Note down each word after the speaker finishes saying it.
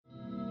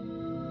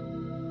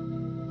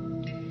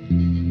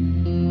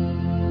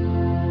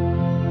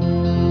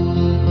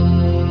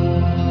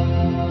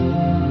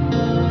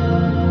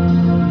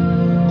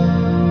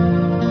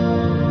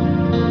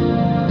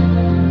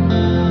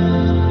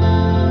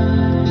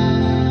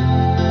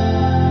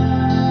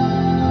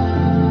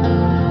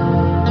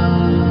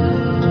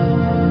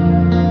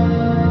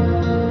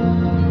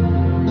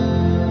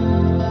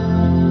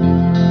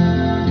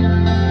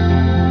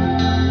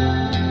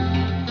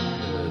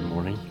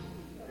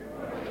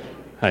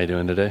How you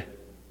doing today?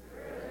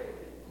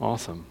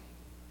 Awesome.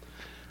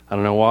 I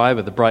don't know why,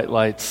 but the bright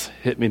lights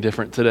hit me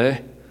different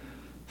today.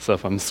 So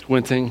if I'm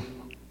squinting,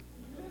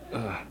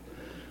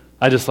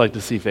 I just like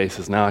to see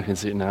faces. Now I can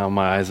see it now.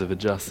 My eyes have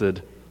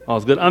adjusted.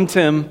 All's good. I'm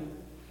Tim.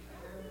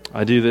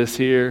 I do this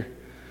here.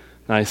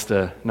 Nice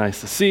to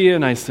see you.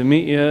 Nice to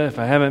meet you. If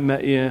I haven't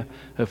met you,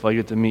 hopefully I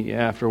get to meet you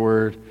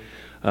afterward.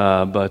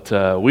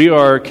 But we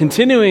are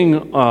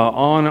continuing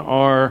on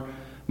our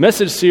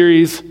message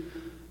series,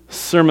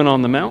 Sermon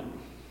on the Mount,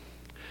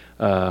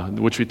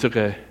 which we took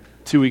a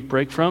 2-week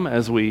break from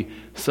as we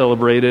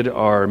celebrated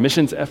our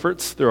missions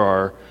efforts through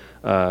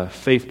our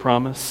Faith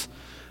Promise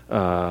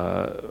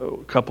a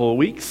couple of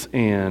weeks,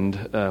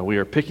 and we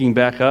are picking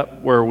back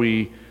up where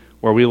we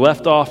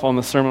left off on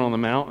the Sermon on the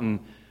Mount.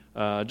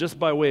 And just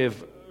by way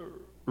of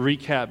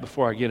recap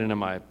before I get into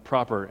my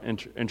proper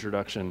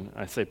introduction,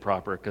 I say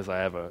proper because I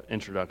have an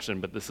introduction,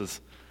 but this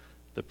is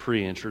the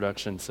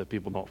pre-introduction so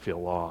people don't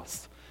feel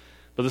lost.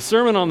 But the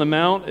Sermon on the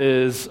Mount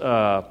is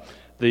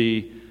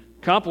the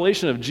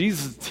compilation of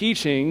Jesus'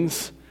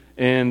 teachings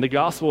in the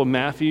Gospel of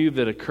Matthew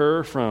that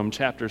occur from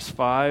chapters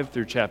 5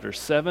 through chapter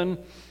 7.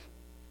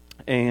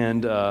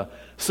 And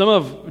some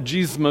of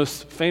Jesus'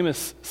 most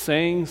famous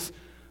sayings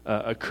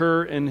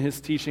occur in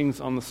his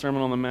teachings on the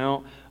Sermon on the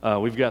Mount.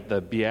 We've got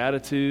the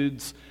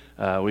Beatitudes.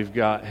 We've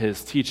got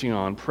his teaching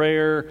on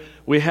prayer.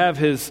 We have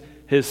his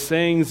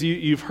sayings.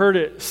 You've heard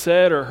it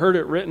said or heard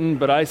it written,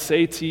 but I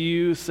say to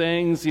you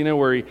sayings,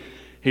 where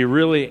he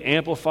really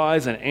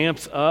amplifies and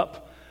amps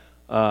up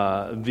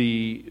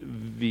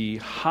the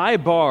high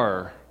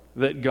bar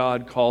that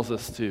God calls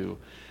us to.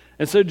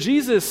 And so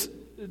Jesus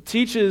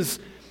teaches.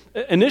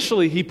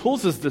 Initially, he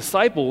pulls his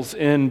disciples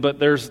in, but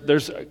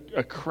there's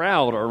a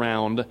crowd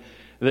around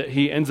that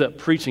he ends up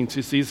preaching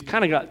to. So he's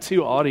kind of got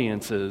two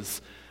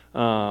audiences,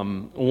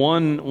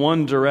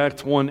 one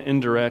direct, one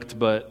indirect,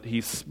 but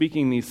he's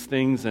speaking these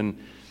things. And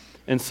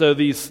so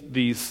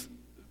these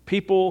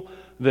people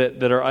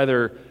that are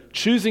either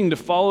choosing to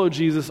follow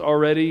Jesus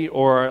already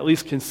or at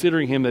least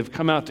considering him, they've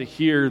come out to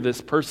hear this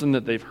person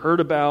that they've heard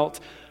about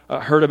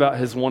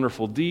his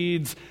wonderful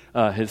deeds,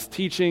 his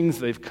teachings.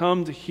 They've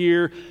come to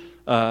hear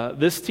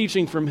this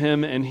teaching from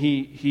him, and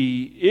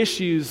he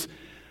issues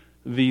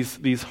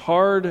these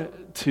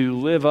hard to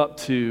live up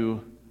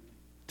to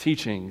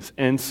teachings.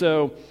 And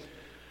so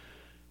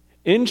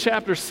in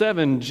chapter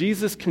 7,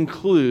 Jesus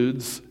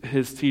concludes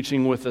his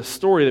teaching with a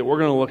story that we're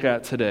going to look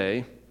at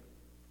today,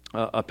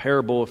 a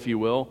parable, if you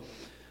will,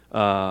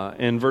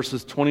 in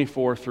verses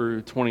 24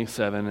 through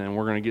 27, and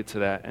we're going to get to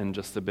that in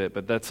just a bit,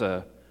 but that's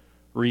a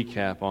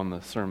recap on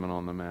the Sermon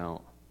on the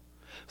Mount.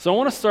 So I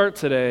want to start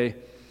today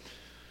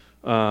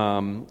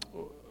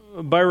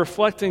by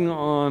reflecting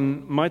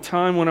on my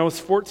time when I was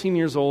 14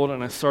 years old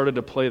and I started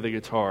to play the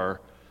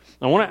guitar.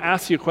 I want to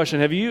ask you a question.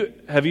 Have you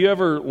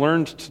ever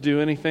learned to do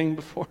anything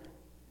before?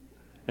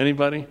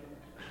 Anybody?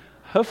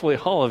 Hopefully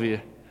all of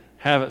you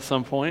have at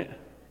some point.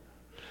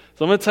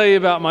 So I'm going to tell you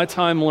about my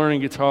time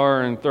learning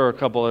guitar and throw a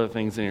couple other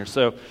things in here.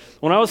 So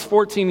when I was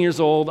 14 years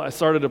old, I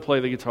started to play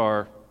the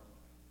guitar.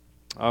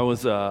 I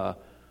was,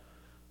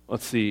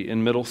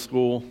 in middle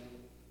school,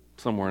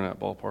 somewhere in that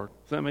ballpark.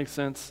 Does that make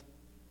sense?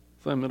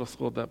 Was I in middle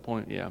school at that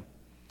point? Yeah.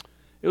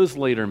 It was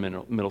later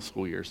middle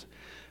school years.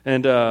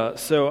 And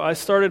so I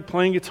started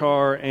playing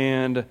guitar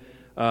and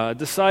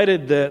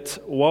decided that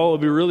while it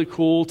would be really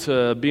cool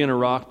to be in a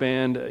rock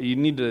band, you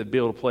need to be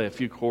able to play a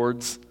few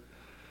chords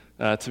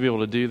to be able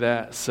to do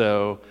that.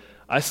 So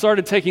I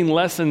started taking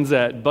lessons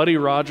at Buddy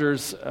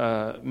Rogers'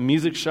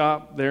 music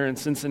shop there in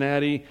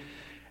Cincinnati.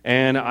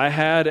 And I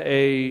had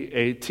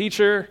a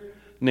teacher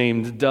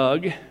named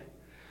Doug.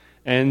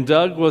 And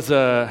Doug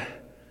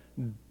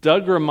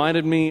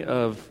reminded me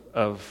of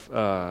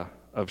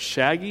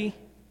Shaggy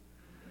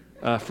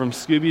from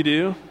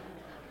Scooby-Doo.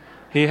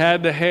 He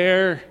had the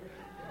hair,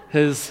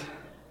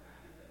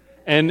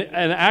 and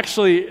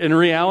actually, in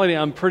reality,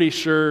 I'm pretty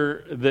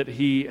sure that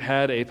he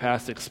had a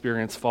past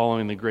experience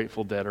following the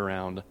Grateful Dead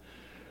around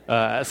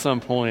at some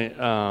point.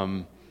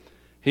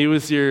 He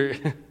was your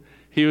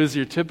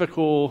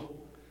typical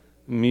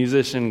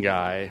musician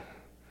guy,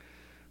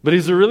 but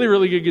he's a really,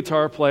 really good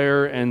guitar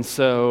player, and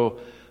so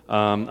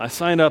I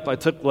signed up, I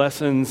took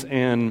lessons,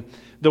 and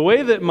the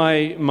way that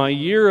my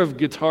year of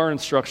guitar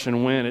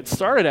instruction went, it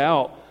started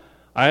out,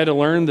 I had to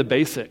learn the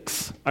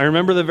basics. I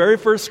remember the very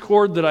first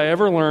chord that I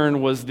ever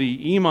learned was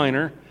the E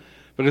minor,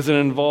 because it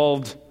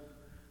involved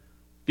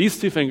these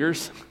two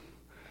fingers,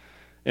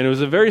 and it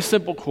was a very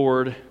simple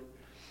chord,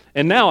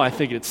 and now I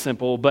think it's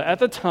simple, but at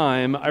the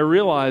time, I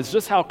realized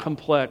just how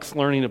complex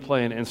learning to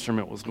play an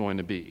instrument was going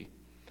to be.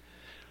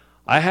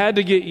 I had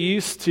to get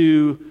used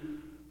to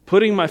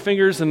putting my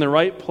fingers in the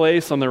right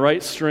place on the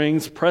right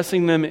strings,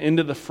 pressing them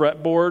into the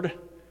fretboard.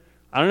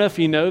 I don't know if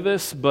you know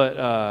this,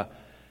 but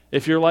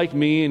if you're like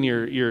me and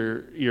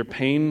your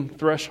pain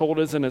threshold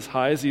isn't as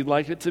high as you'd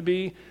like it to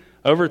be,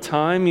 over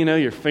time,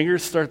 your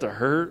fingers start to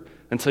hurt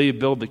until you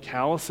build the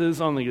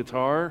calluses on the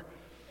guitar.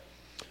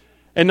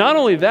 And not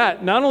only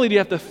that, not only do you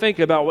have to think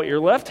about what your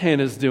left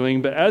hand is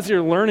doing, but as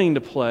you're learning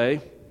to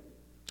play,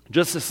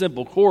 just a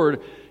simple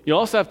chord, you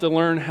also have to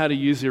learn how to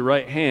use your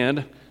right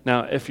hand.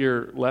 Now, if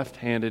you're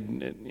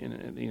left-handed,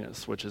 it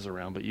switches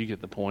around, but you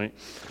get the point.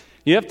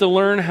 You have to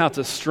learn how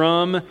to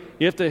strum.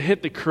 You have to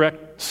hit the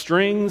correct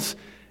strings,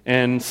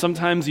 and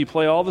sometimes you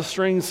play all the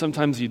strings,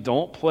 sometimes you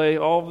don't play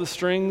all of the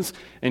strings,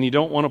 and you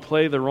don't want to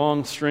play the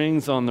wrong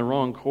strings on the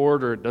wrong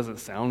chord or it doesn't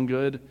sound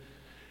good.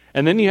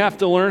 And then you have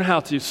to learn how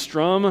to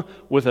strum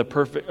with a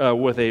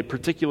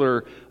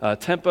particular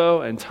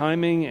tempo and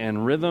timing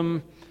and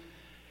rhythm.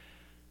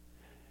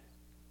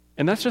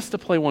 And that's just to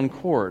play one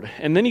chord.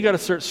 And then you got to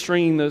start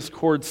stringing those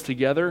chords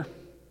together.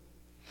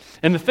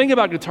 And the thing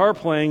about guitar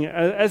playing,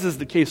 as is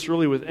the case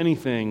really with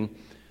anything,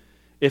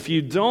 if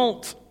you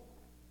don't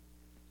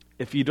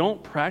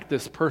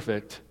practice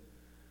perfect,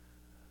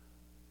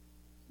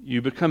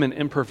 you become an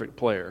imperfect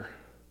player.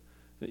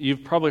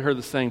 You've probably heard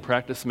the saying,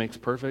 practice makes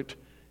perfect.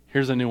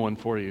 Here's a new one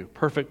for you.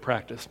 Perfect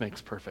practice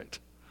makes perfect.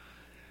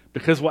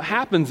 Because what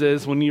happens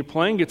is when you're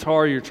playing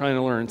guitar, you're trying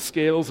to learn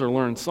scales or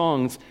learn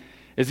songs,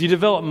 is you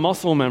develop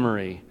muscle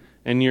memory.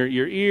 And your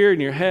ear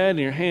and your head and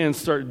your hands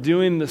start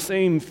doing the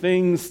same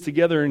things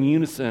together in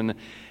unison.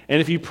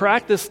 And if you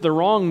practice the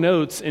wrong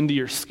notes into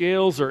your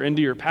scales or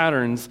into your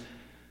patterns,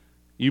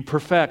 you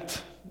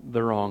perfect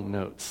the wrong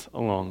notes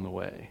along the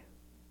way.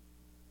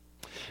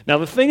 Now,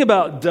 the thing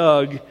about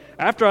Doug,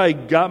 after I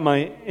got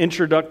my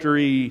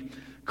introductory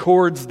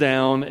chords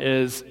down,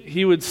 is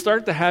he would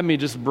start to have me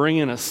just bring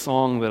in a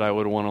song that I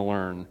would want to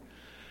learn.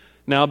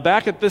 Now,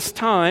 back at this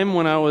time,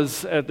 when I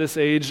was at this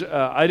age,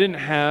 I didn't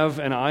have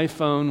an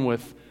iPhone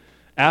with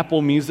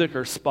Apple Music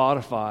or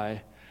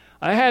Spotify.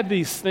 I had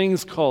these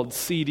things called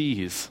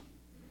CDs.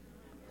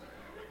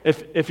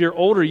 If you're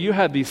older, you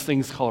had these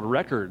things called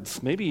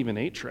records, maybe even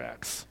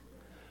 8-tracks.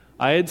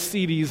 I had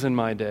CDs in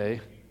my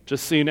day,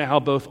 just so you know how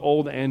both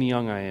old and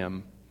young I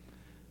am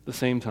at the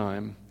same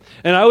time.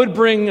 And I would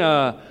bring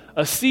a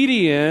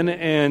CD in,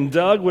 and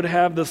Doug would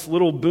have this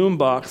little boom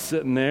box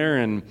sitting there,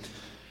 and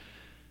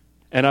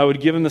I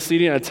would give him the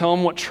CD, and I'd tell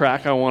him what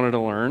track I wanted to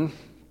learn.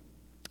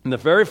 And the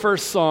very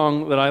first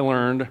song that I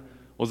learned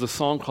was a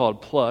song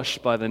called Plush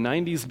by the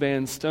 90s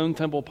band Stone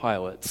Temple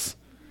Pilots.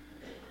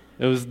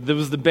 It was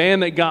the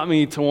band that got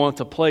me to want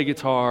to play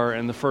guitar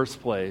in the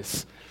first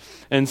place.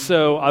 And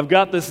so I've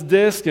got this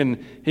disc,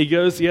 and he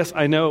goes, yes,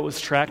 I know it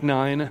was track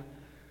 9.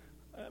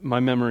 My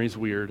memory's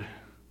weird.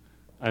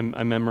 I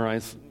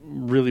memorize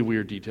really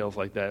weird details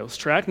like that. It was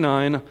track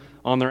 9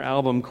 on their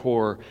album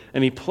Core,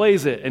 and he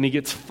plays it, and he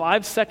gets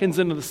 5 seconds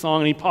into the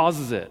song, and he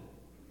pauses it.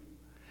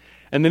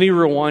 And then he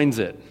rewinds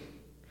it.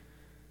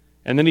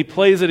 And then he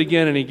plays it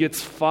again, and he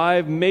gets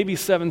 5, maybe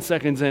 7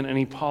 seconds in, and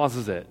he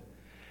pauses it.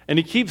 And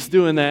he keeps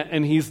doing that,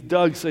 and he's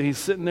Doug, so he's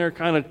sitting there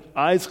kind of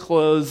eyes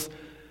closed.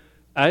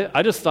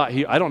 I just thought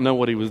I don't know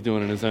what he was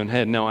doing in his own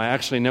head. No, I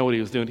actually know what he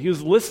was doing. He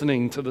was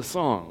listening to the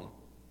song.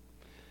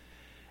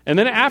 And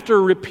then after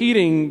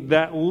repeating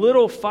that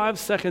little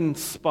 5-second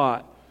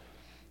spot,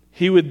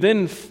 he would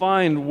then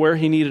find where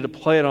he needed to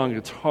play it on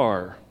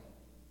guitar.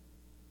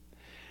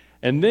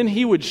 And then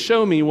he would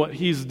show me what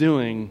he's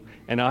doing,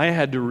 and I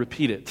had to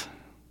repeat it.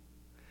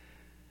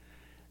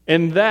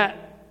 And that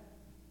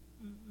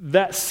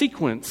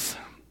sequence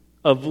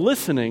of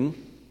listening,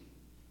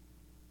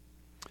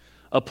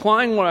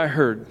 applying what I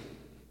heard,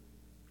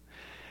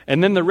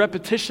 and then the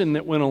repetition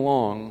that went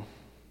along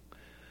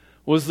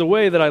was the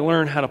way that I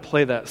learned how to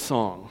play that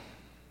song.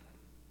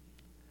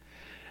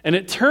 And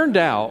it turned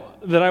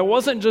out that I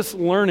wasn't just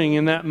learning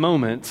in that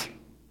moment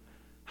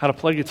how to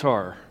play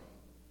guitar.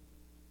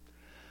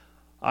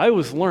 I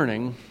was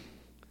learning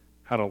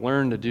how to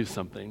learn to do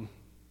something.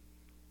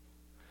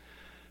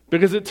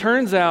 Because it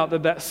turns out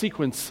that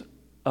sequence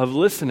of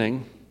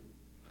listening,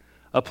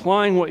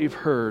 applying what you've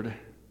heard,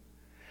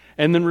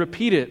 and then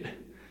repeat it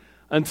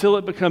until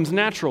it becomes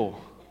natural,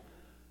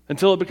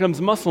 until it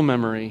becomes muscle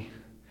memory,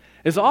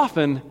 is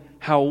often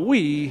how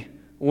we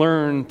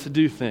learn to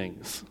do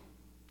things.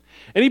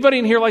 Anybody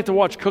in here like to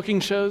watch cooking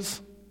shows?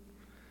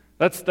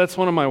 That's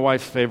one of my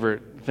wife's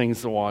favorite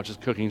things to watch is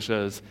cooking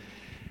shows.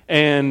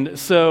 And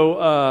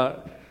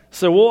so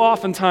we'll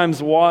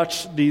oftentimes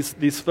watch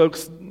these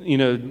folks,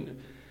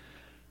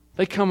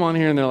 they come on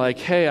here and they're like,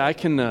 hey, I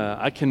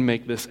can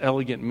make this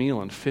elegant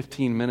meal in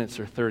 15 minutes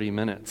or 30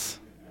 minutes.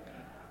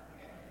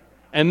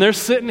 And they're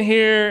sitting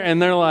here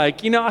and they're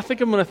like, I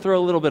think I'm going to throw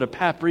a little bit of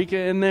paprika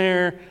in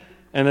there.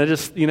 And I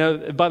just,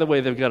 by the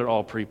way, they've got it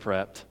all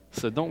pre-prepped,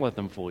 so don't let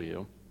them fool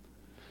you.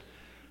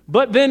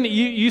 But then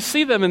you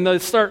see them and they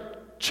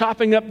start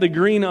chopping up the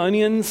green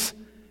onions,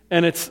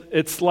 and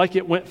it's like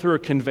it went through a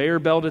conveyor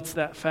belt, it's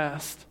that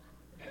fast.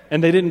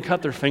 And they didn't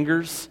cut their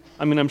fingers.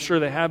 I mean, I'm sure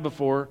they have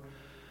before.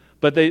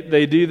 But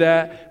they do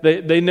that.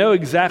 They know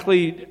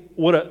exactly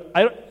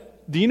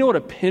do you know what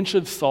a pinch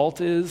of salt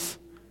is?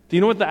 Do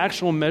you know what the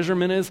actual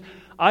measurement is?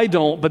 I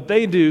don't, but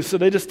they do. So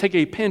they just take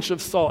a pinch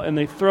of salt and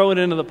they throw it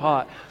into the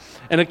pot.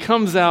 And it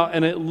comes out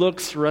and it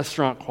looks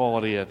restaurant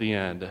quality at the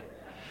end.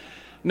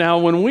 Now,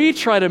 when we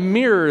try to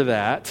mirror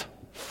that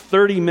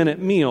 30-minute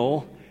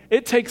meal,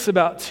 it takes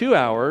about 2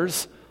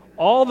 hours,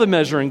 all the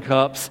measuring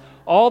cups,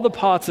 all the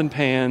pots and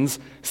pans,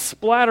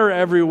 splatter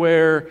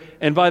everywhere,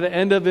 and by the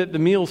end of it, the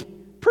meal's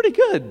pretty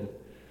good.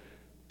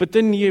 But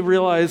then you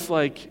realize,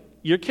 like,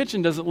 your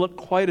kitchen doesn't look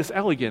quite as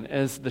elegant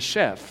as the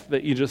chef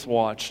that you just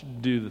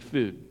watched do the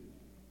food.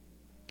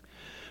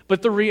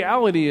 But the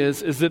reality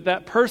is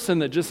that person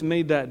that just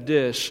made that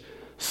dish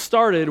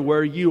started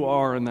where you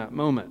are in that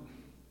moment.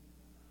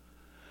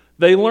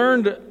 They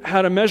learned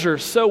how to measure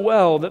so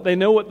well that they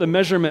know what the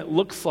measurement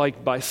looks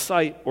like by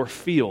sight or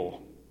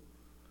feel.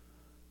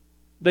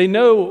 They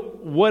know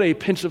what a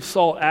pinch of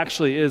salt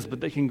actually is, but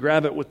they can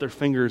grab it with their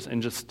fingers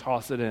and just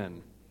toss it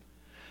in.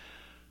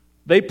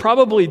 They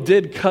probably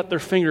did cut their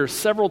fingers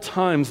several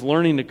times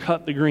learning to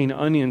cut the green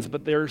onions,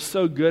 but they're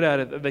so good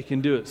at it that they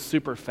can do it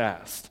super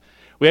fast.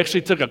 We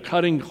actually took a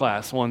cutting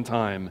class one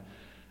time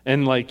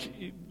and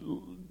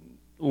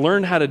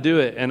learned how to do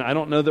it, and I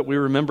don't know that we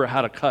remember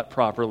how to cut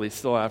properly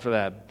still after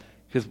that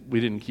because we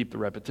didn't keep the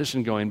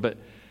repetition going, but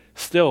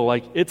still,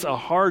 it's a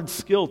hard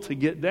skill to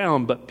get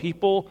down, but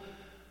people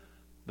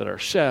that are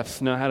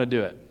chefs know how to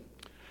do it.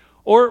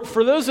 Or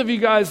for those of you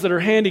guys that are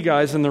handy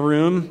guys in the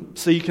room,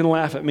 so you can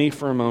laugh at me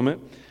for a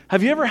moment,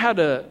 have you ever had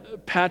to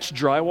patch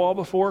drywall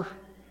before?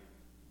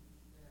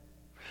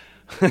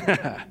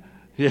 Yeah,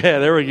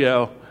 there we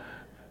go.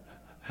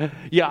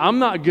 Yeah, I'm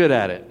not good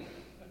at it.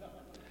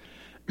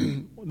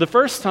 The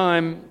first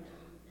time,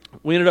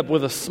 we ended up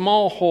with a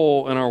small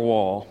hole in our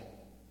wall.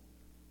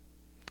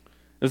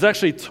 It was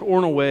actually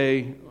torn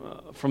away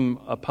from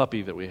a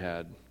puppy that we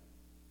had.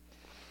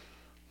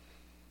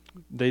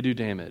 They do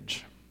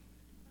damage.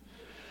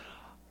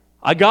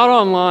 I got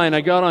on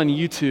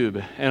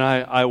YouTube, and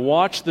I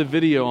watched the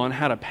video on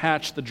how to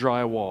patch the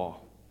drywall.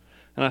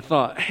 And I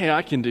thought, hey,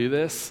 I can do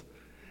this.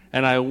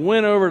 And I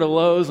went over to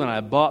Lowe's and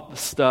I bought the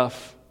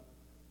stuff.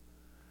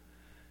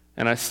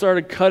 And I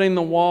started cutting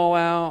the wall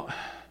out.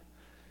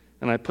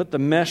 And I put the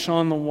mesh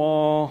on the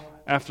wall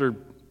after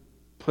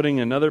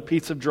putting another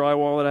piece of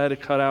drywall that I had to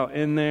cut out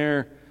in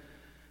there.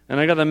 And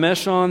I got the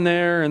mesh on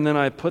there, and then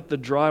I put the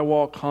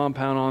drywall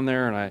compound on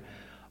there, and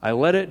I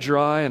let it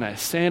dry, and I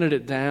sanded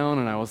it down,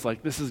 and I was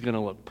like, this is going to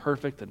look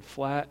perfect and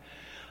flat.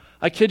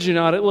 I kid you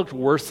not, it looked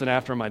worse than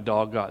after my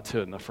dog got to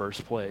it in the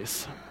first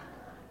place.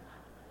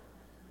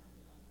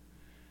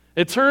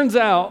 It turns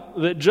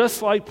out that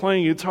just like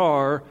playing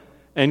guitar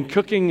and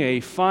cooking a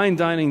fine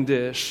dining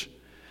dish,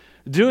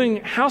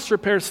 doing house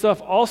repair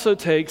stuff also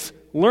takes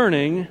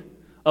learning,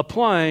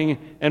 applying,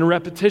 and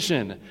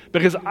repetition.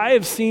 Because I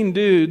have seen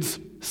dudes,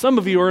 some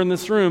of you are in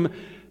this room,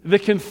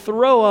 that can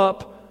throw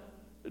up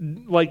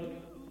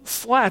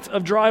slats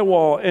of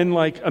drywall in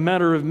a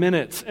matter of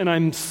minutes, and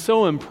I'm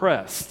so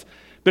impressed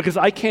because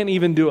I can't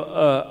even do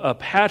a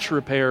patch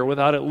repair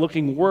without it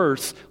looking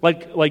worse,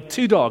 like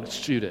two dogs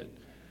chewed it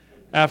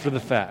after the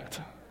fact.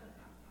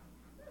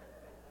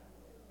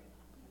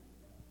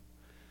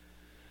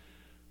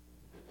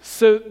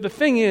 So the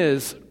thing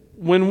is,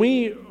 when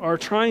we are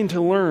trying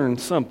to learn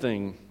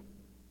something,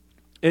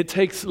 it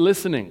takes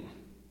listening,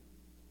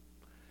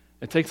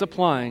 it takes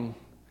applying,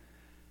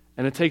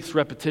 and it takes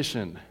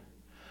repetition,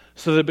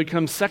 so that it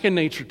becomes second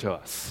nature to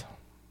us.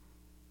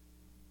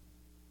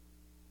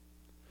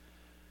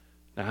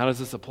 Now, how does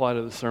this apply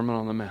to the Sermon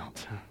on the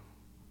Mount?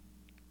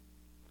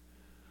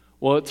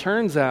 Well, it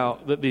turns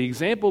out that the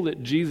example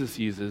that Jesus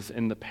uses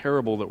in the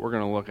parable that we're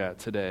going to look at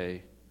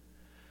today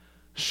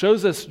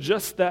shows us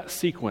just that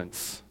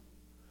sequence: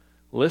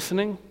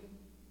 listening,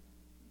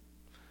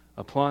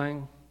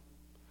 applying,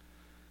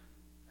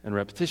 and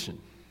repetition.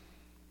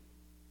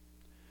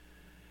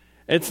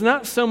 It's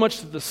not so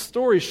much that the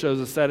story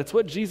shows us that, it's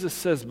what Jesus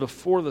says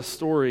before the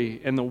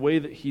story and the way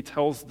that he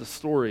tells the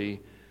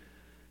story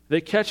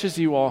that catches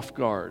you off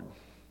guard.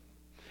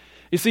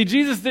 You see,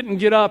 Jesus didn't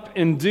get up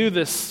and do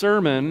this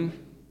sermon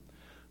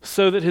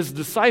so that his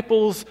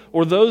disciples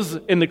or those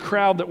in the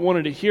crowd that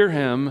wanted to hear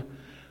him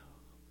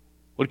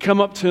would come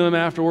up to him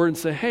afterward and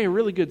say, hey,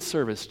 really good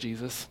service,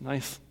 Jesus.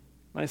 Nice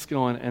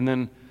going. And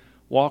then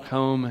walk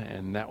home,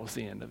 and that was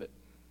the end of it.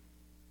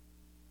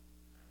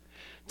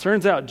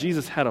 Turns out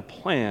Jesus had a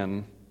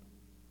plan.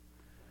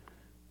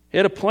 He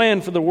had a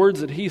plan for the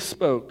words that he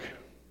spoke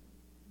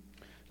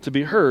to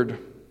be heard,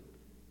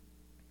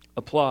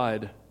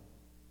 applied,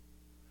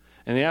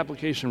 and the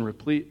application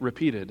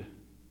repeated,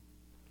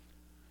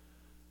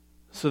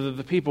 so that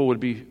the people would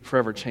be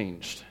forever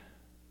changed.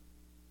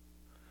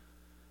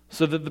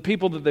 So that the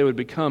people that they would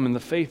become and the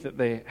faith that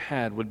they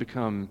had would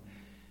become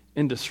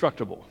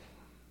indestructible.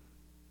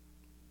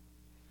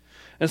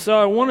 And so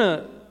I want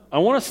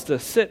us to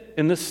sit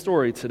in this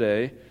story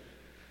today.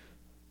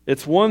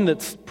 It's one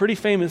that's pretty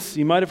famous.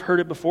 You might have heard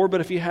it before, but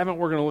if you haven't,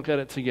 we're going to look at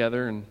it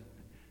together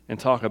and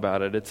talk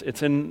about it.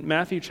 It's in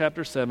Matthew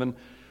chapter 7,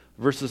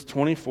 verses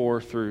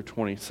 24 through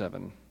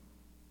 27.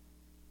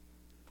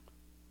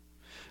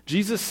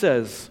 Jesus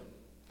says,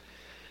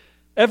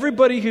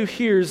 "Everybody who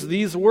hears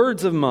these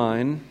words of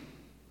mine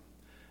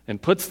and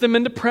puts them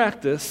into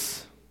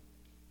practice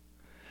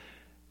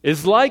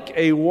is like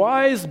a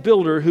wise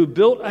builder who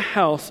built a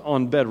house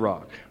on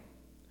bedrock.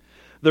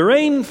 The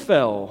rain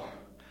fell,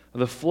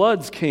 the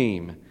floods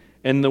came,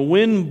 and the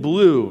wind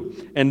blew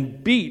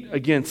and beat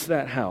against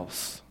that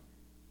house.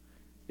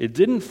 It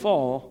didn't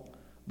fall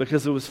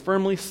because it was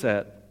firmly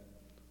set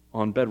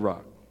on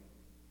bedrock.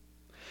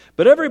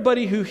 But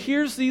everybody who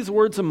hears these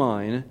words of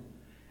mine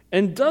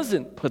and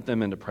doesn't put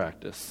them into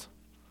practice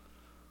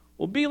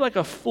will be like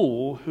a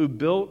fool who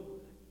built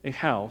a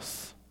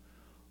house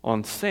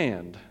on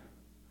sand.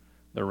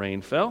 The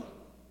rain fell,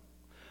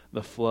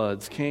 the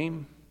floods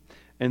came,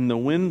 and the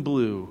wind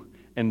blew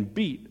and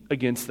beat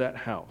against that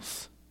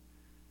house.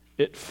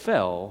 It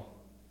fell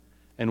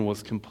and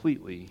was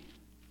completely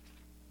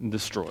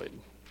destroyed.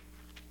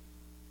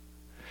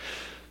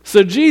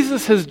 So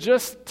Jesus has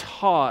just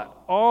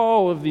taught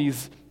all of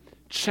these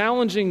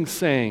challenging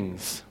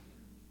sayings,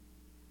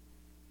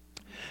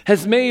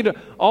 has made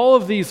all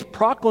of these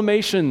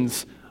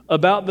proclamations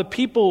about the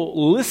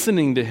people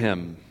listening to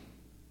him.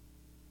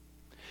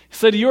 He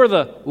said, "You're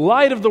the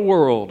light of the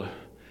world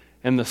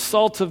and the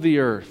salt of the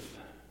earth.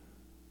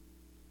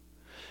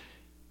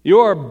 You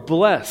are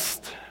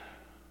blessed.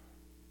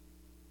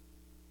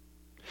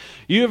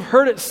 You have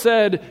heard it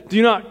said,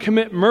 'Do not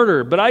commit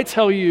murder.' But I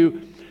tell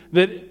you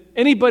that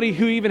anybody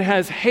who even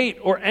has hate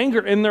or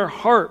anger in their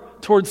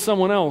heart towards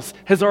someone else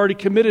has already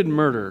committed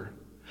murder.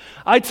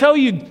 I tell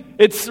you,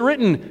 it's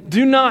written,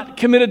 'Do not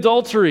commit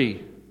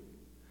adultery.'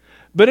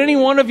 But any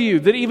one of you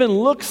that even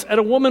looks at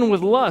a woman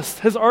with lust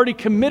has already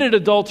committed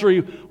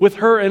adultery with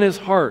her in his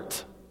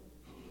heart."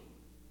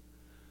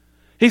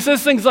 He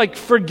says things like,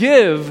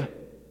 "Forgive,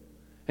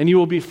 and you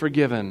will be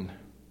forgiven.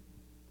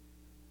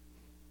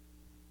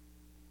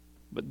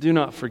 But do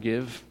not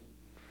forgive,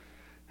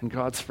 and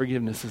God's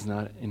forgiveness is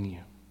not in you."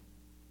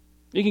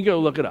 You can go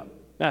look it up.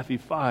 Matthew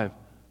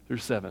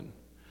 5-7.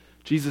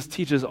 Jesus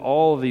teaches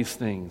all of these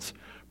things,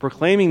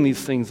 proclaiming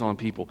these things on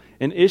people,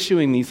 and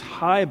issuing these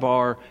high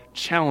bar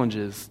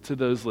challenges to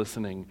those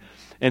listening.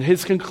 And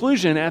his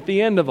conclusion at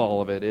the end of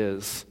all of it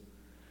is,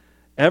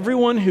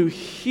 everyone who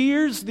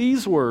hears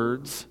these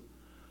words,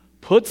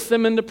 puts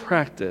them into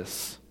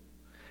practice,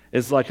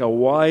 is like a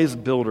wise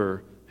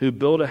builder who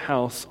built a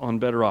house on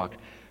bedrock.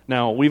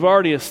 Now, we've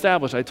already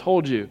established, I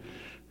told you,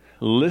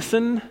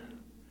 listen,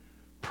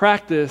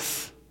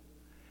 practice,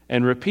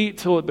 and repeat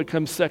till it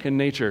becomes second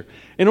nature.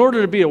 In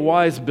order to be a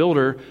wise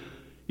builder,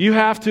 you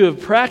have to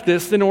have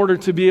practiced in order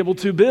to be able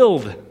to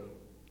build.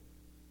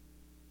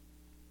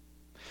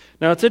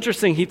 Now, it's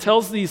interesting. He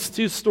tells these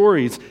two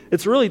stories.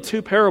 It's really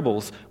two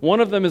parables. One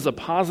of them is a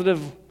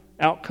positive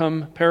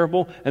outcome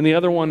parable, and the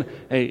other one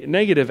a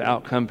negative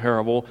outcome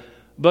parable,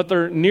 but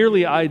they're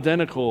nearly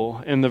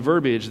identical in the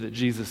verbiage that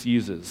Jesus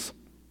uses.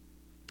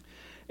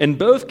 In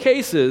both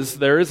cases,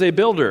 there is a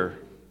builder.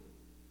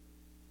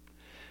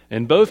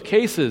 In both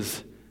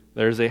cases,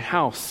 there's a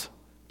house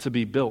to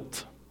be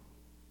built.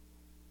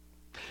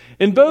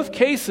 In both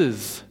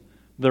cases,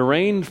 the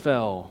rain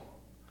fell,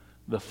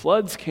 the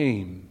floods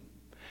came,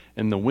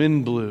 and the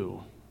wind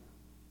blew.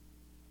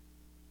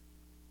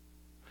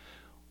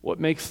 What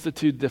makes the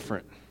two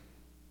different?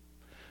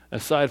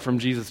 Aside from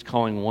Jesus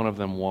calling one of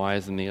them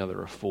wise and the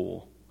other a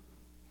fool,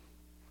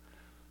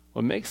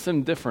 what makes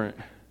them different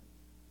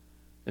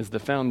is the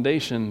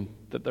foundation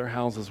that their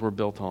houses were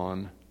built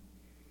on,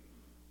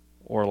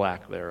 or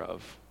lack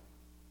thereof.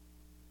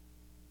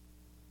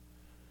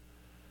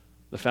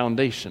 The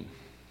foundation.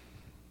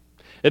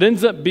 It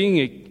ends up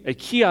being a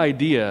key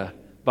idea,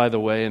 by the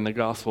way, in the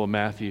Gospel of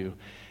Matthew.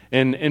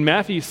 And in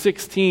Matthew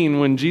 16,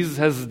 when Jesus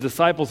has his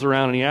disciples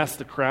around and he asks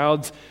the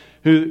crowds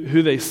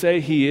who they say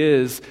he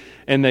is,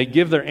 and they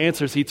give their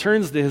answers, he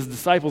turns to his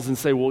disciples and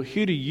say, "Well,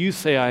 who do you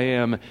say I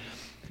am?"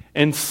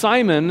 And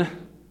Simon,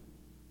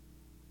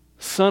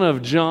 son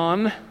of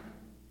John,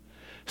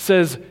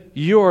 says,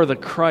 "You are the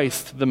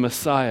Christ, the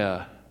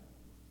Messiah."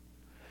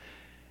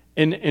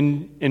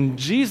 And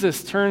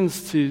Jesus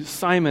turns to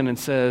Simon and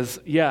says,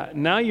 "Yeah,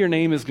 now your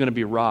name is going to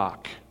be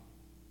Rock.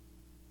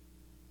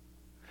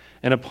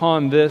 And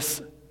upon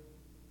this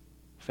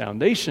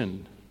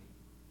foundation,"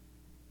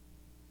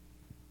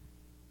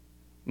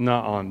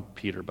 not on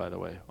Peter, by the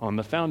way, on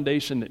the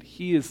foundation that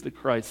he is the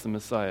Christ, the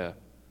Messiah,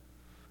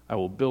 "I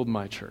will build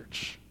my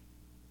church."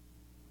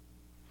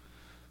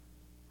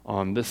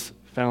 On this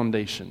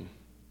foundation,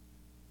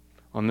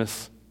 on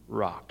this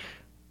rock.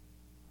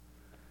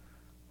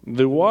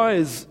 The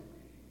wise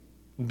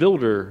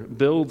builder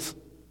builds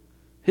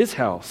his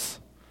house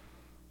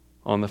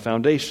on the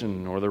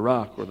foundation or the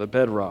rock or the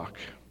bedrock.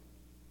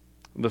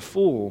 The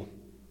fool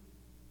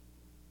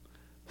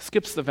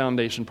skips the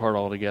foundation part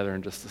altogether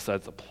and just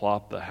decides to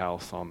plop the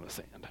house on the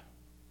sand.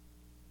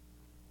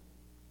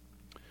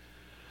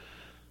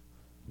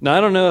 Now, I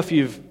don't know if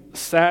you've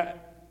sat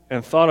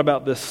and thought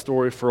about this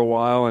story for a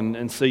while,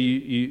 and so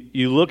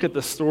you look at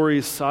the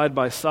stories side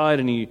by side,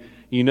 and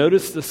you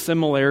notice the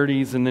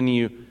similarities, and then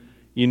you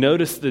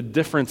notice the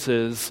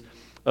differences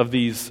of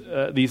these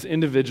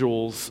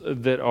individuals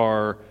that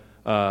are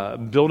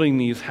building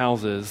these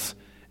houses,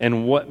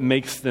 and what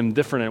makes them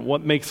different, and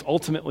what makes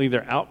ultimately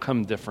their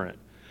outcome different.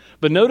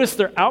 But notice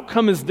their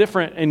outcome is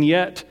different, and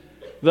yet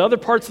the other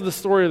parts of the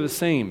story are the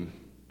same.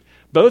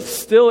 Both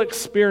still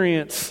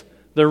experience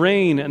the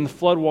rain and the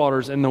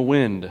floodwaters and the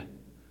wind.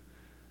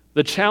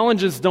 The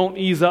challenges don't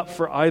ease up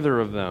for either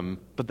of them,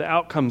 but the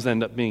outcomes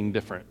end up being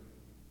different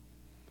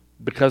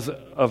because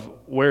of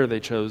where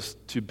they chose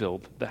to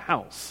build the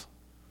house.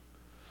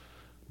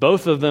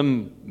 Both of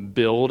them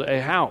build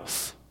a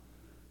house.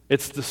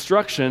 Its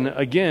destruction,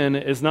 again,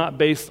 is not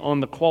based on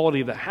the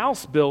quality of the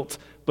house built,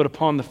 but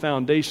upon the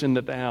foundation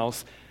that the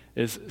house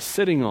is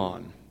sitting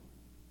on.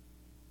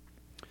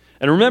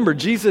 And remember,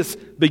 Jesus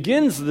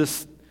begins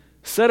this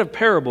set of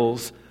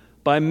parables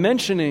by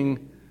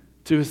mentioning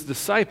to his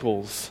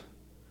disciples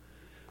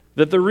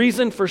that the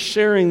reason for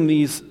sharing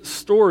these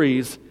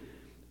stories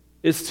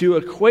is to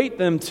equate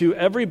them to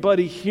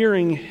everybody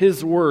hearing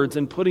his words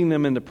and putting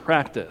them into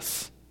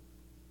practice.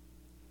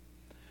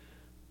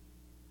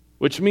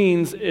 Which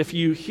means if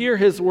you hear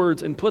his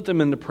words and put them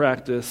into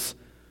practice,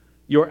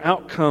 your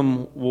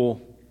outcome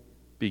will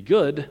be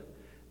good.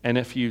 And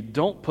if you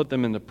don't put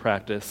them into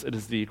practice, it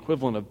is the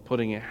equivalent of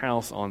putting a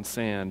house on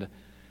sand.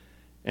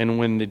 And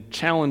when the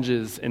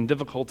challenges and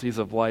difficulties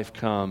of life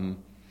come,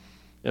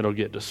 it'll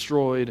get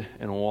destroyed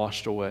and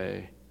washed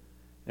away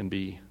and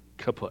be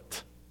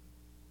kaput.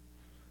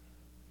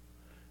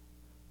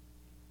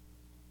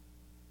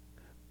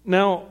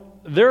 Now,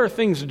 there are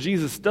things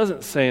Jesus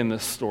doesn't say in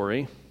this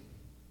story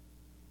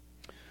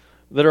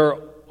that are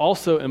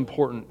also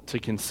important to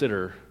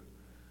consider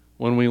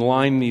when we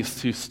line these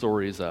two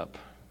stories up.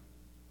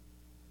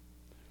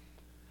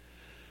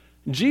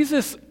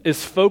 Jesus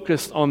is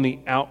focused on the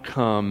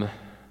outcome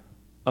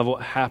of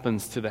what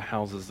happens to the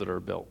houses that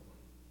are built.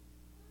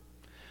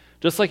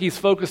 Just like he's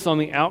focused on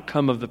the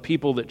outcome of the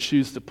people that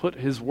choose to put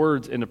his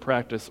words into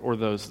practice or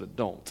those that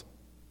don't.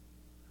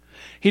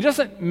 He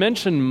doesn't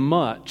mention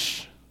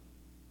much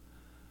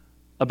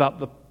about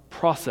the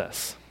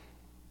process.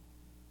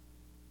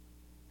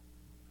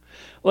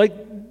 Like,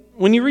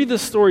 when you read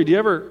this story, do you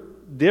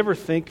ever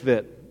think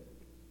that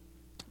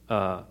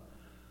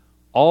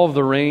all of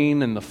the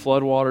rain and the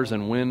floodwaters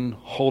and wind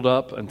hold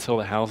up until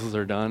the houses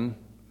are done?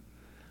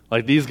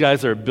 Like, these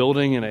guys are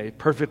building in a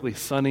perfectly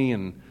sunny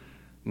and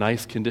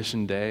nice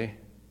conditioned day?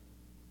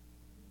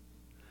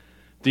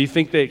 Do you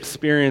think they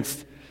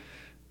experienced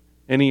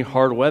any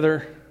hard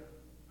weather?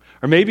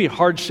 Or maybe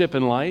hardship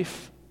in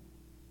life?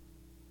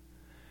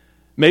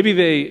 Maybe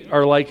they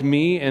are like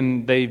me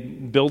and they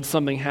build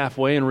something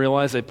halfway and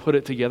realize they put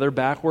it together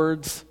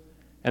backwards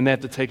and they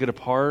have to take it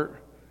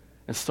apart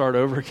and start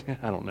over again.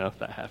 I don't know if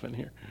that happened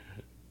here.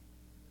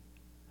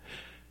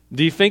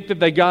 Do you think that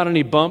they got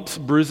any bumps,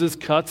 bruises,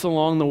 cuts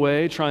along the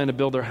way trying to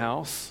build their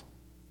house?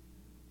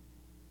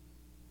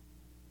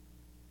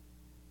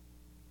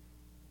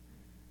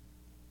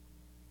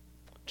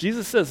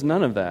 Jesus says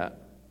none of that.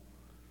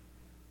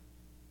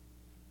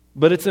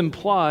 But it's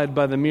implied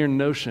by the mere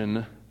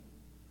notion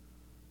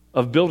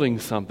of building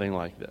something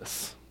like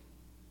this.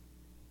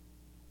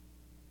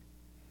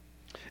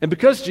 And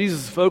because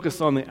Jesus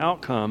focused on the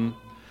outcome,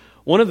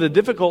 one of the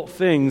difficult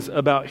things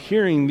about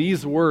hearing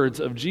these words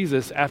of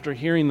Jesus after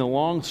hearing the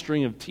long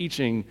string of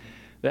teaching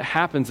that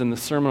happens in the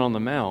Sermon on the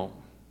Mount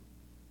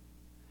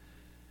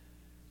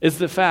is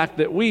the fact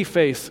that we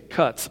face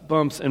cuts,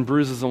 bumps, and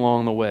bruises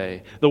along the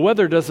way. The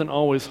weather doesn't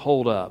always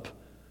hold up.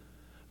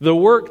 The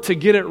work to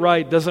get it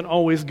right doesn't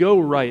always go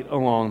right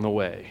along the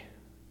way.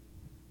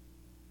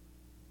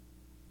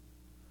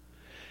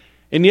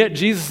 And yet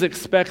Jesus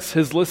expects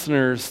his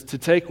listeners to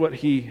take what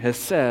he has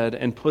said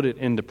and put it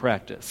into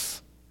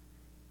practice.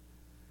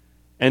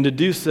 And to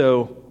do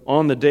so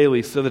on the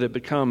daily so that it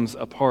becomes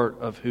a part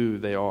of who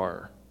they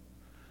are.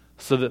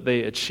 So that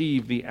they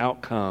achieve the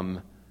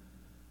outcome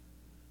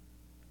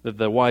that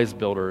the wise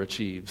builder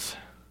achieves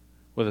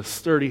with a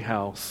sturdy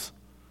house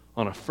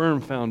on a firm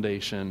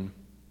foundation,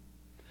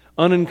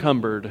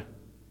 unencumbered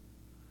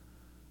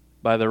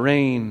by the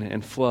rain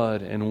and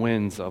flood and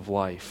winds of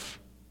life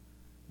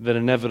that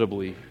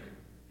inevitably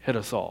hit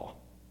us all.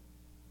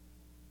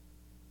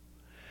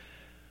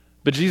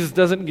 But Jesus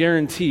doesn't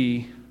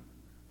guarantee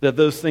that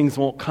those things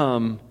won't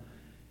come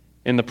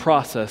in the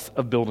process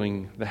of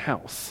building the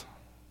house.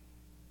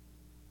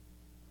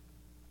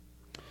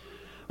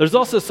 There's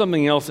also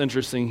something else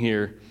interesting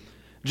here.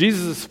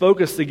 Jesus is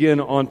focused again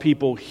on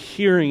people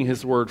hearing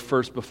his word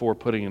first before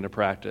putting it into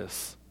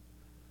practice.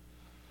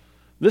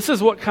 This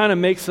is what kind of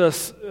makes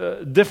us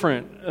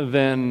different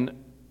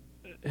than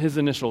his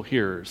initial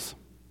hearers.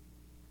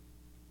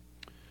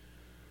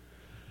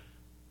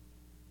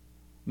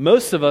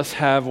 Most of us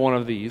have one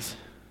of these.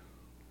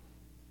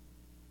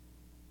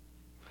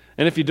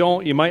 And if you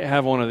don't, you might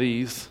have one of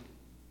these.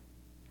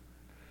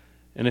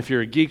 And if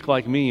you're a geek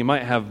like me, you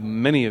might have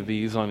many of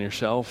these on your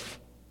shelf.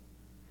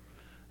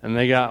 And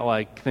they got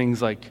like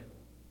things like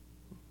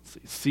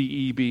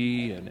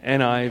CEB and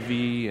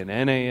NIV and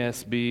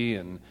NASB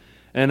and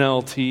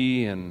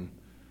NLT, and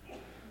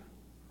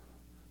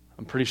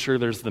I'm pretty sure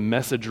there's the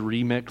Message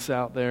Remix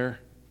out there.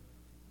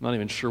 I'm not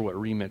even sure what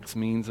remix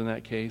means in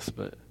that case,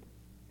 but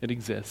it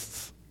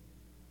exists.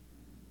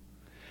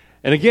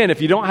 And again,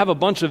 if you don't have a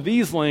bunch of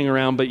these laying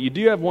around, but you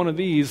do have one of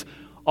these,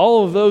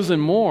 all of those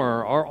and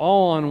more are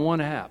all on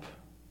one app.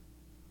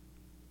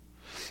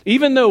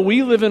 Even though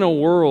we live in a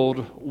world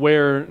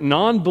where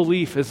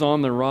non-belief is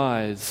on the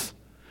rise,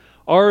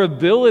 our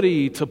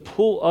ability to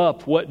pull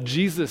up what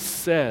Jesus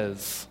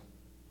says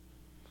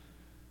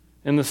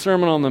in the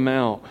Sermon on the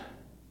Mount,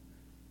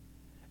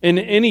 in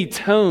any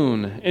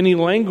tone, any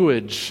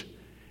language,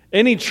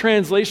 any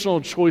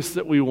translational choice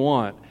that we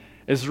want,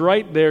 is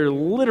right there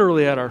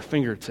literally at our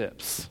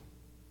fingertips.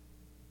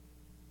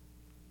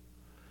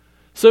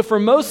 So for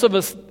most of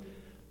us,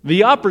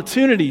 the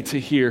opportunity to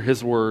hear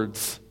his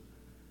words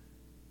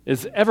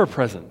is ever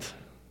present.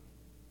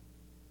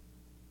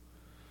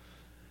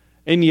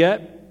 And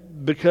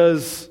yet,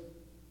 because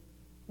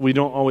we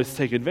don't always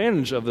take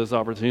advantage of those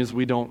opportunities,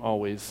 we don't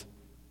always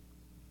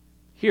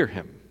hear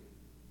him.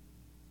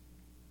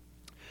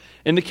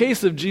 In the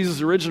case of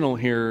Jesus' original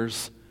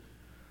hearers,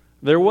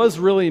 there was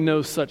really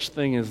no such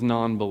thing as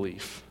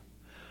non-belief.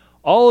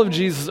 All of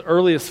Jesus'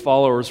 earliest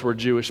followers were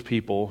Jewish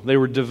people. They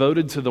were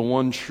devoted to the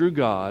one true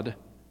God.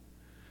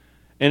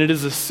 And it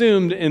is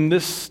assumed in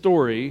this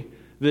story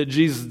that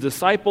Jesus'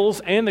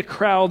 disciples and the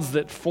crowds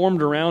that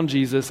formed around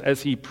Jesus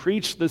as he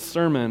preached this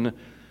sermon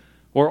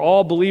were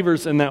all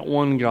believers in that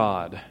one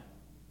God.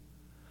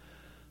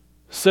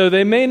 So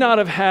they may not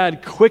have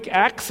had quick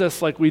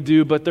access like we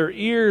do, but their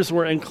ears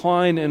were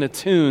inclined and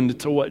attuned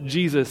to what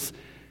Jesus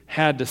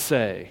had to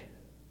say.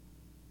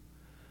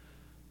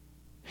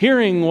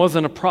 Hearing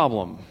wasn't a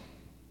problem.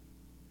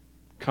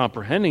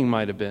 Comprehending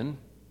might have been.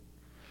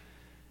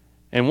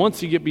 And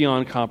once you get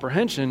beyond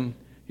comprehension,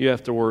 you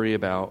have to worry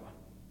about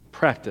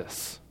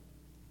practice.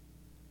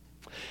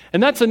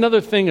 And that's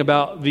another thing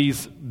about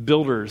these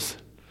builders.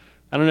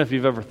 I don't know if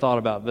you've ever thought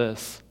about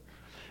this.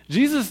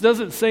 Jesus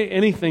doesn't say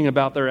anything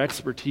about their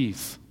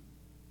expertise.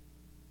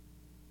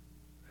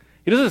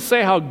 He doesn't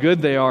say how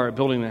good they are at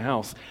building the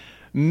house.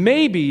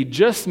 Maybe,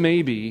 just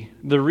maybe,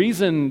 the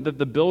reason that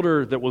the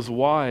builder that was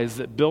wise,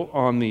 that built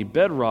on the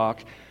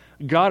bedrock,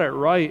 got it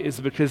right is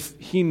because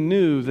he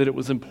knew that it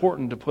was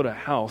important to put a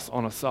house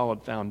on a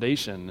solid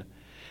foundation.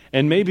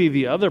 And maybe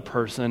the other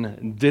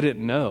person didn't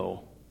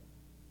know.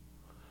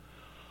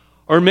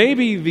 Or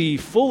maybe the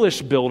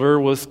foolish builder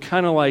was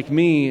kind of like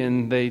me,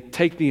 and they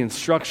take the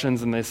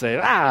instructions and they say,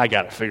 I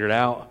got it figured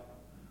out.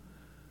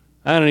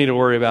 I don't need to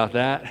worry about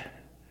that.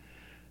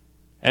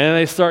 And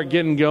they start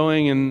getting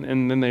going,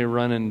 and then they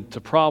run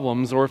into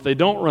problems. Or if they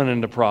don't run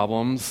into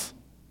problems,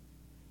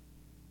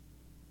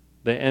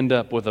 they end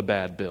up with a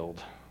bad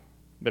build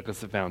because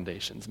the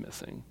foundation's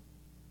missing.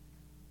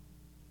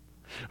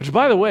 Which,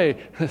 by the way,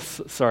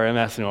 sorry, I'm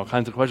asking all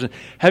kinds of questions.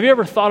 Have you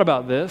ever thought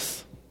about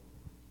this?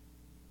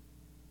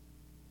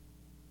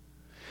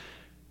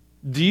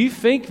 Do you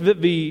think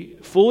that the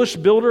foolish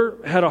builder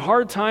had a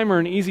hard time or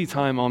an easy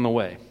time on the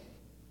way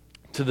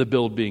to the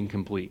build being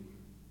complete?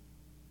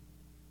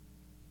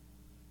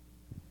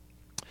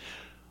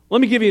 Let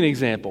me give you an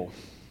example.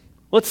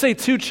 Let's say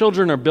two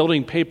children are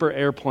building paper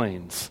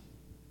airplanes.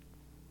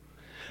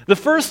 The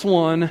first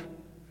one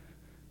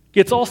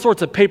gets all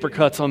sorts of paper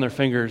cuts on their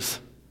fingers.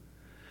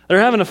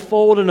 They're having to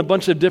fold in a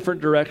bunch of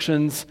different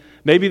directions.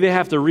 Maybe they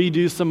have to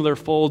redo some of their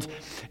folds.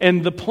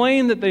 And the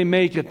plane that they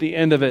make at the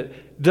end of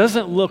it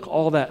doesn't look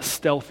all that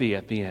stealthy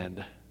at the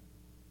end.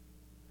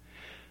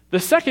 The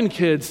second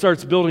kid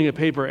starts building a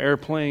paper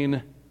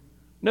airplane,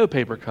 no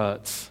paper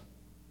cuts.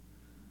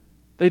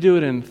 They do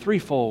it in 3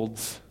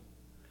 folds.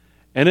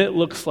 And it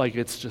looks like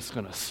it's just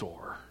going to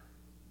soar.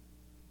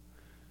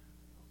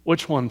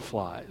 Which one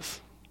flies?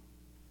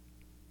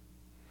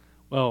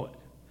 Well,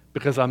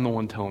 because I'm the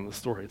one telling the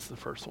story, it's the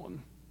first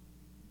one.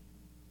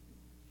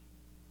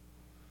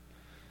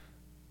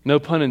 No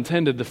pun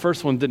intended, the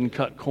first one didn't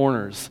cut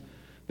corners.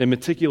 They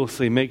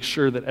meticulously make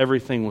sure that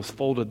everything was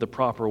folded the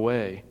proper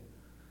way.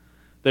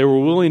 They were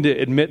willing to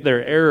admit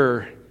their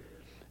error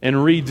and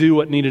redo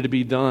what needed to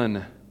be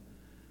done.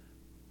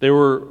 They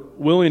were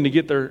willing to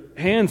get their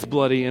hands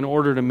bloody in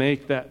order to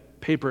make that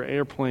paper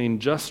airplane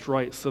just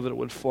right so that it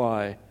would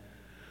fly.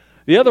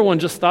 The other one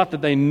just thought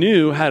that they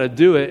knew how to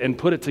do it and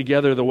put it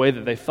together the way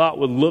that they thought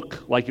would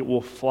look like it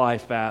will fly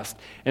fast.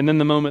 And then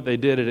the moment they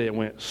did it, it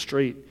went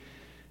straight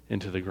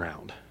into the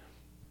ground.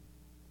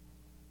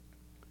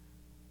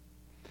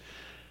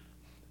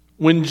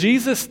 When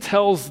Jesus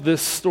tells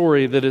this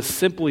story that is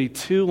simply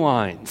 2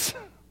 lines,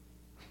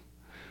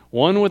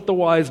 one with the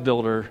wise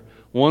builder,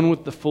 one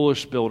with the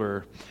foolish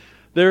builder,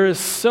 there is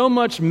so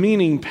much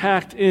meaning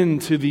packed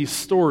into these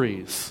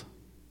stories.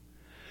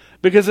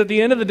 Because at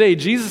the end of the day,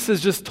 Jesus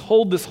has just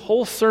told this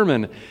whole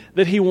sermon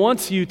that he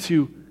wants you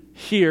to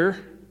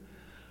hear,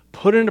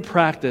 put into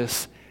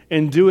practice,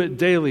 and do it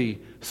daily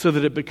so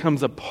that it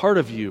becomes a part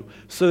of you,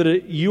 so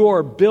that you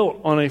are built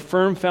on a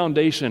firm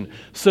foundation,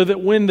 so that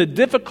when the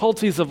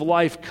difficulties of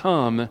life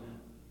come,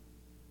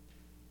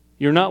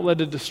 you're not led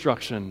to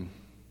destruction.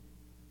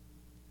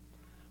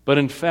 But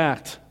in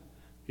fact,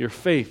 your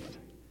faith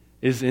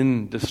is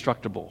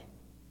indestructible.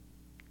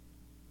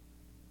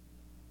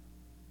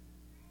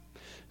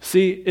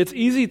 See, it's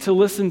easy to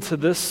listen to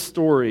this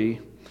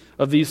story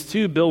of these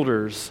 2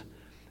 builders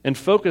and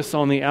focus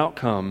on the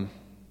outcome.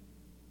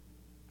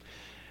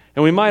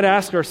 And we might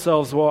ask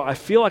ourselves, well, I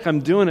feel like I'm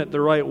doing it the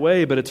right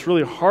way, but it's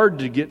really hard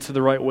to get to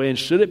the right way, and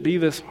should it be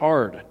this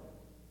hard?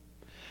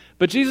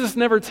 But Jesus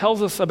never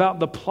tells us about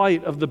the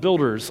plight of the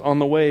builders on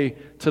the way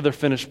to their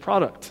finished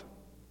product.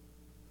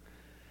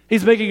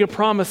 He's making a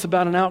promise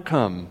about an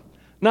outcome,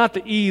 not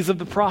the ease of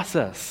the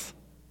process.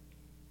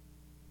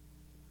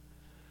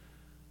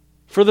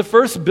 For the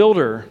first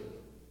builder,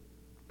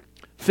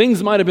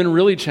 things might have been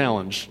really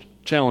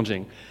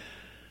challenging.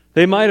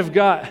 They might have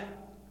got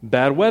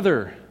bad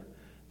weather.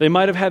 They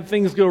might have had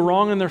things go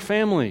wrong in their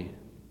family.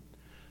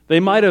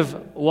 They might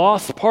have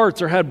lost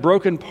parts or had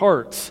broken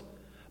parts,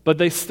 but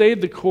they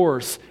stayed the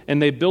course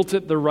and they built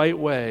it the right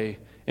way,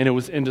 and it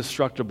was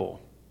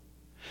indestructible.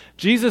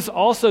 Jesus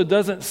also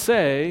doesn't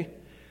say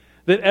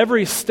that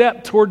every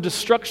step toward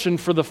destruction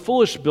for the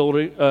foolish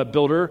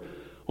builder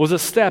was a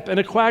step in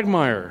a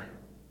quagmire.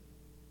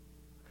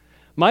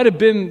 Might have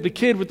been the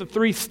kid with the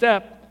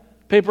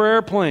 3-step paper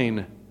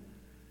airplane.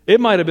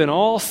 It might have been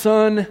all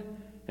sun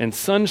and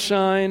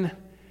sunshine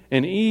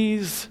and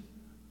ease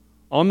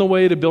on the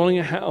way to building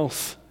a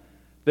house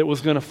that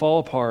was going to fall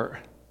apart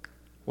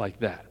like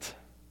that.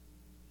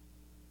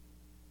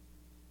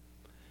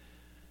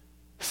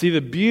 See,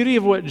 the beauty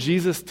of what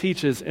Jesus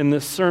teaches in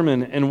this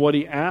sermon and what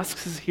he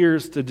asks his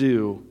hearers to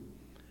do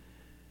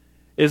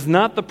is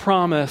not the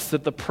promise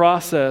that the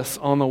process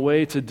on the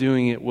way to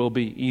doing it will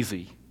be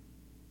easy.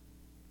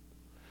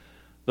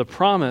 The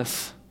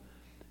promise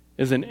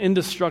is an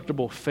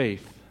indestructible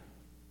faith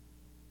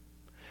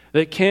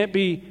that can't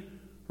be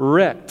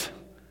wrecked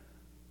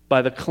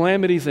by the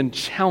calamities and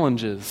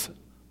challenges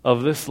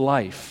of this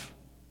life,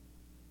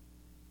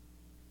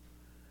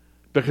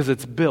 because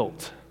it's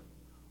built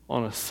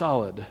on a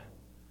solid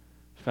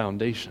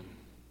foundation.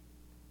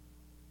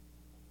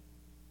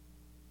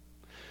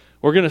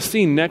 We're going to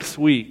see next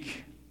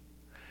week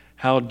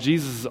how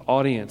Jesus'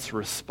 audience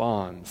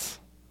responds.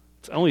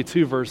 It's only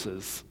 2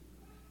 verses,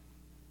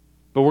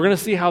 but we're going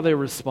to see how they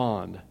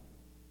respond.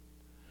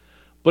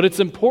 But it's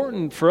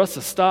important for us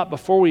to stop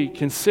before we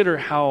consider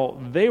how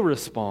they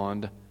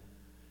respond,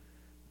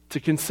 to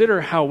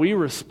consider how we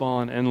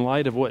respond in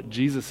light of what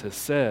Jesus has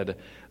said,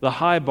 the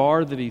high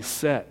bar that he's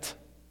set,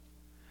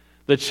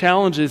 the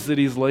challenges that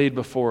he's laid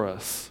before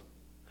us,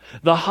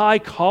 the high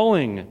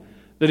calling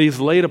that he's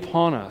laid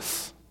upon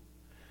us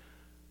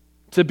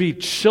to be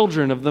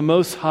children of the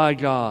Most High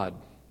God,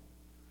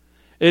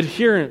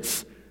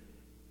 adherents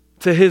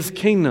to his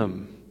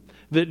kingdom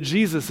that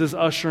Jesus is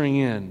ushering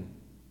in,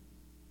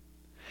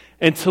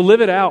 and to live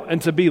it out and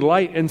to be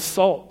light and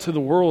salt to the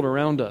world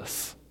around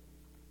us.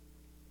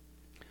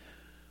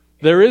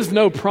 There is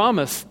no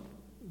promise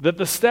that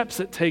the steps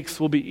it takes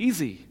will be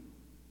easy.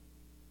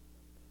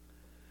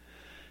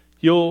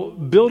 You'll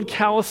build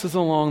calluses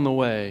along the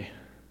way.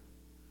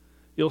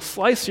 You'll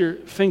slice your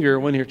finger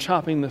when you're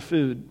chopping the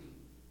food.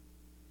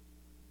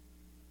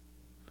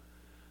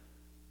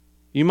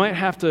 You might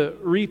have to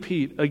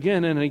repeat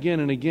again and again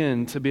and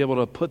again to be able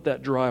to put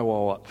that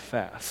drywall up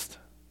fast.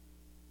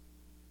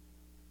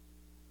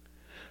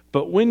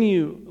 But when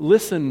you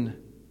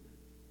listen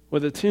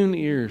with attuned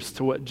ears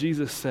to what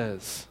Jesus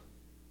says,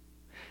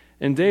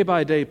 and day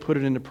by day put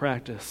it into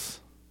practice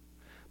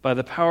by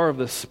the power of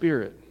the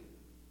Spirit,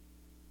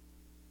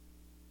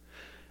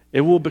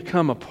 it will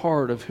become a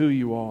part of who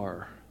you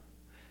are,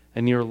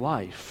 and your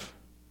life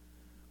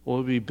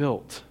will be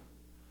built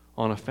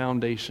on a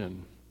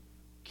foundation,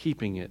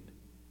 keeping it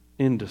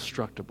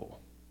indestructible.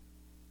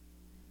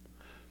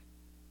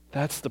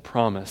 That's the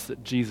promise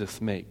that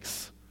Jesus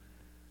makes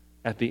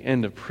at the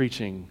end of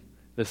preaching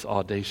this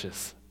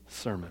audacious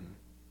sermon.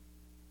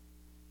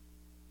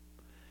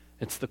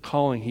 It's the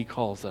calling he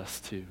calls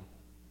us to.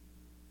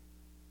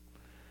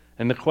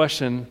 And the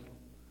question,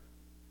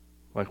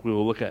 like we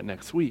will look at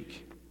next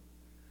week,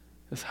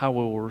 is how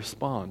we will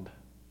respond.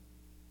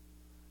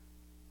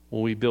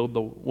 Will we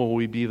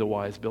be the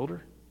wise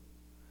builder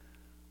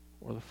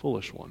or the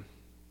foolish one?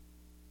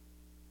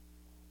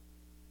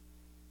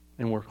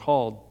 And we're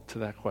called to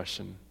that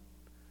question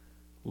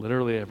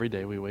literally every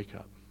day we wake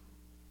up.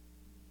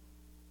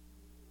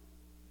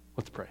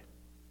 Let's pray.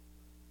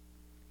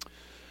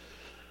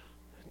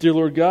 Dear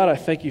Lord God, I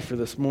thank you for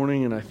this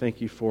morning, and I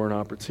thank you for an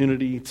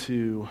opportunity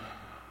to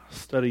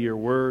study your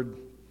word,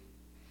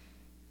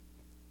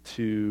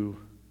 to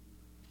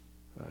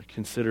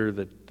consider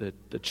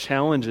the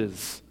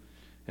challenges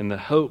and the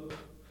hope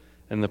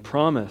and the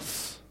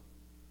promise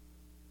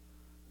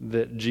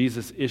that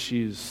Jesus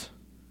issues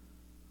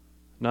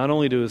not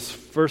only to his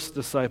first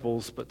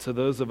disciples, but to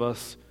those of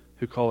us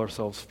who call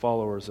ourselves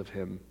followers of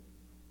him.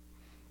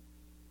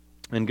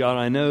 And God,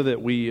 I know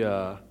that we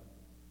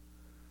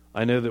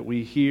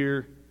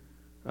hear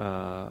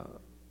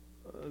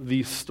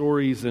these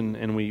stories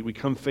and we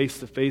come face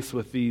to face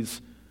with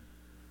these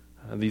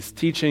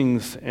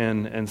teachings,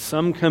 and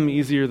some come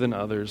easier than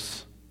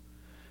others.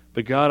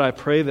 But God, I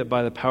pray that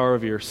by the power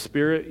of your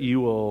Spirit,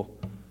 you will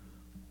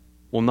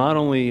not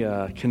only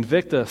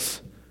convict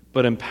us,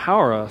 but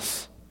empower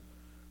us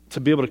to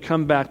be able to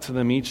come back to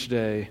them each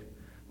day,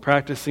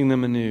 practicing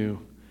them anew,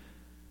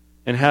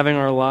 and having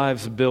our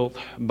lives built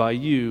by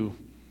you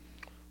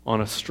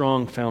on a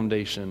strong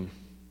foundation,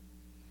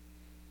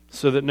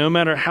 so that no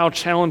matter how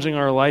challenging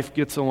our life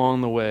gets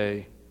along the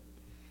way,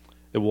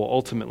 it will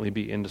ultimately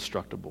be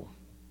indestructible.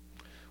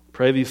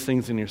 Pray these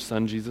things in your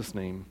Son, Jesus'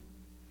 name.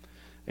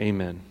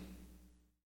 Amen.